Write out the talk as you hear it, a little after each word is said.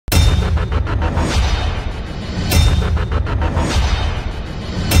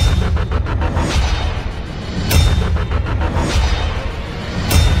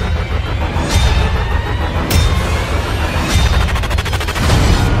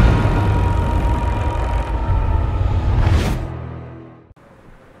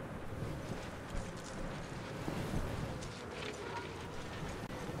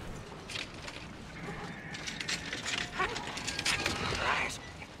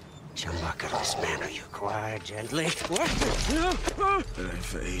Chumbuckless man, are you quiet, gently? What? No! It ain't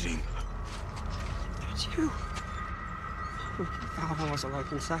for eating. It's you. Foul was alive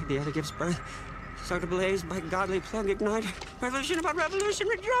inside the other gives birth. So to blaze by godly plug ignite. Revolution about revolution,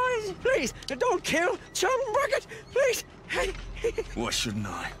 rejoice! Please, don't kill Chumbucket! Please! Why shouldn't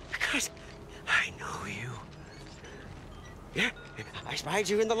I? Because I know you. Yeah, I spied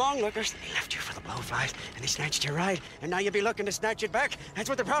you in the long lookers. They left you for the blowflies, and they snatched your ride. And now you'll be looking to snatch it back. That's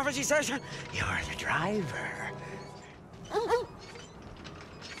what the prophecy says. You're the driver.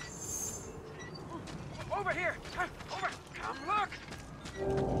 Over here! Over! Come look!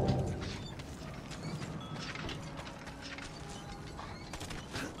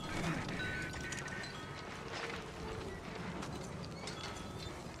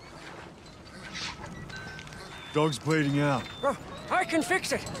 Dog's bleeding out. Oh, I can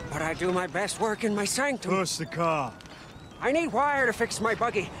fix it, but I do my best work in my sanctum. Push the car. I need wire to fix my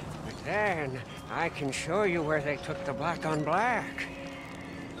buggy. But then I can show you where they took the black on black.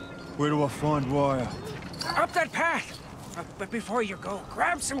 Where do I find wire? Up that path. But before you go,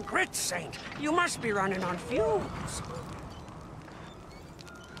 grab some grit, Saint. You must be running on fumes.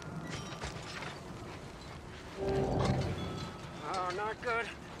 Oh, not good.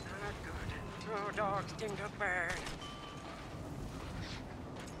 Not good. Oh, dogs dinged up bad.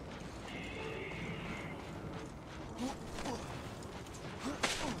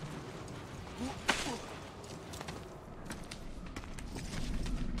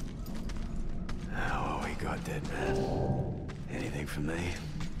 Oh, we got dead man. Anything for me?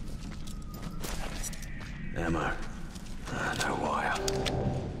 Ammo. No wire.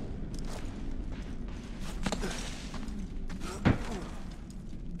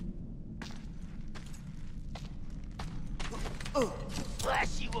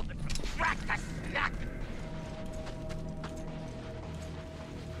 Flesh you will crack the snack!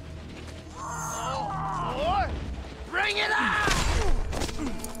 Oh, bring it on!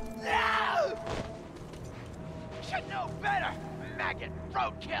 No! Should know better! Maggot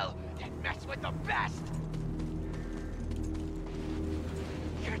roadkill and mess with the best!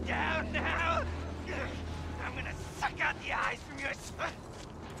 You're down now? I'm gonna suck out the eyes from your...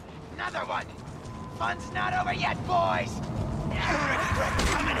 Another one! Fun's not over yet, boys!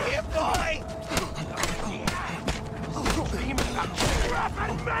 Coming here, boy! Scream rough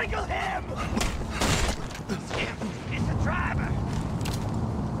and mangle him! It's him! It's the driver!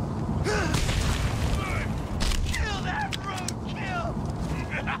 Kill that roadkill!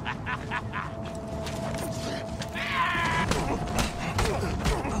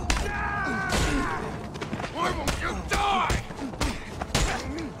 Why won't you die?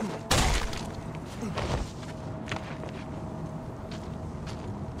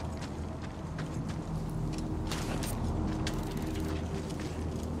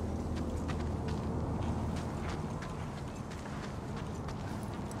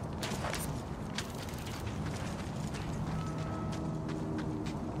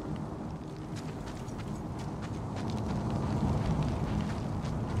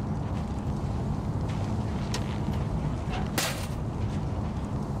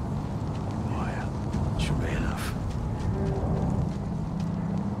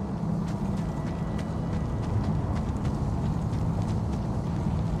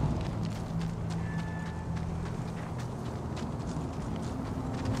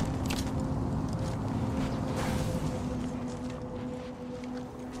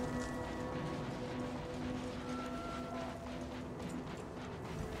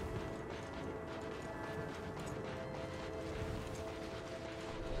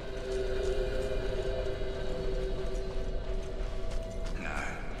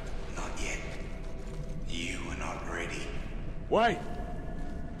 Wait!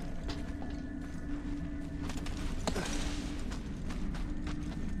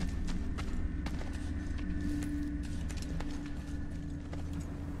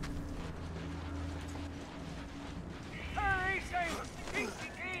 Hurry, Saint! Catheriines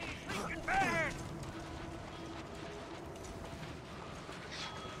Catii, leaking bad!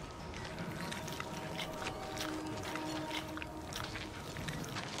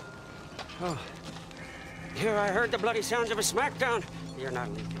 Oh. Here I heard the bloody sounds of a smackdown. You're not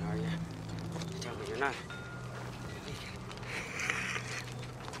leaking, are you? Tell me you're not.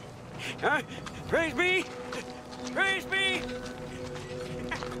 Huh? Praise be! Praise be!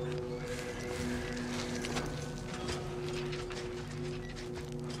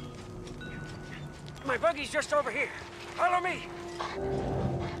 My buggy's just over here. Follow me.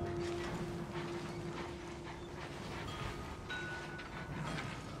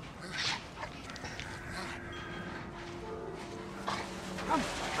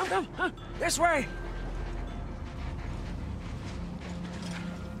 Come. This way.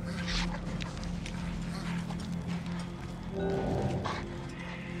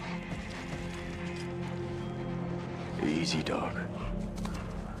 Easy, dog.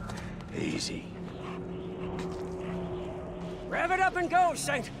 Easy. Rev it up and go,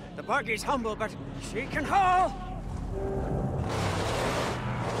 Saint. The buggy's humble, but she can haul.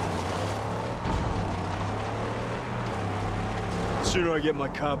 The sooner I get my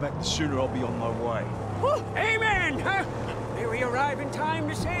car back, the sooner I'll be on my way. Woo, amen! Huh? May we arrive in time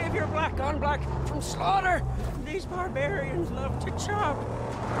to save your black on black from slaughter. These barbarians love to chop.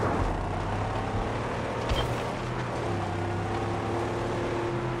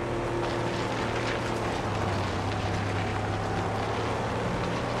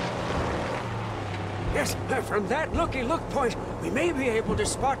 Yes, from that looky-look point, we may be able to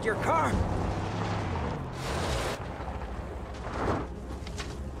spot your car.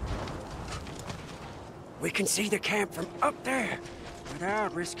 We can see the camp from up there,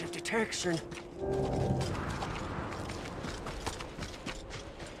 without risk of detection.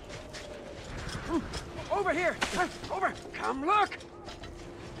 Over here! Over! Come look!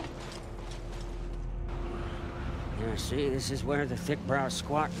 Yeah, see, this is where the thick-browed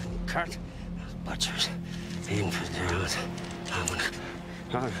squat cut. Butchers, infidels.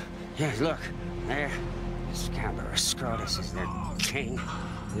 Oh, yeah, look, there. Scabber Scrotus is their king.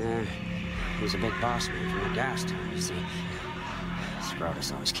 Yeah, he's a big boss man from the gas town, you see.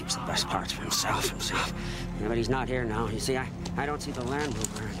 Scrotus always keeps the best parts for himself. Yeah, but he's not here now. You see, I don't see the Land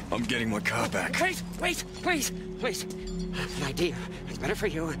Rover. I'm getting my car back. Wait, please. An idea. It's better for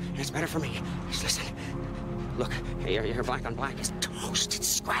you, and it's better for me. Just listen. Look, your black on black is toast. It's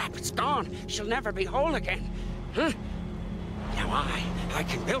scrap. It's gone. She'll never be whole again. Huh? Now I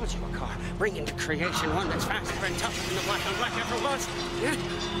can build you a car, bring into creation one that's faster and tougher than the black on black ever was. Yeah?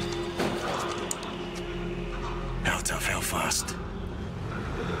 How tough, how fast?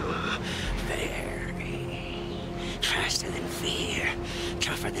 Very. Faster than fear.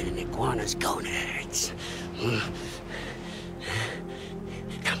 Tougher than an iguana's gonads.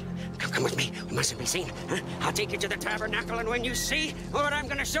 Come with me. We mustn't be seen. Huh? I'll take you to the tabernacle, and when you see what I'm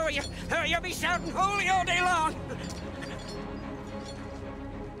gonna show you, you'll be shouting holy all day long.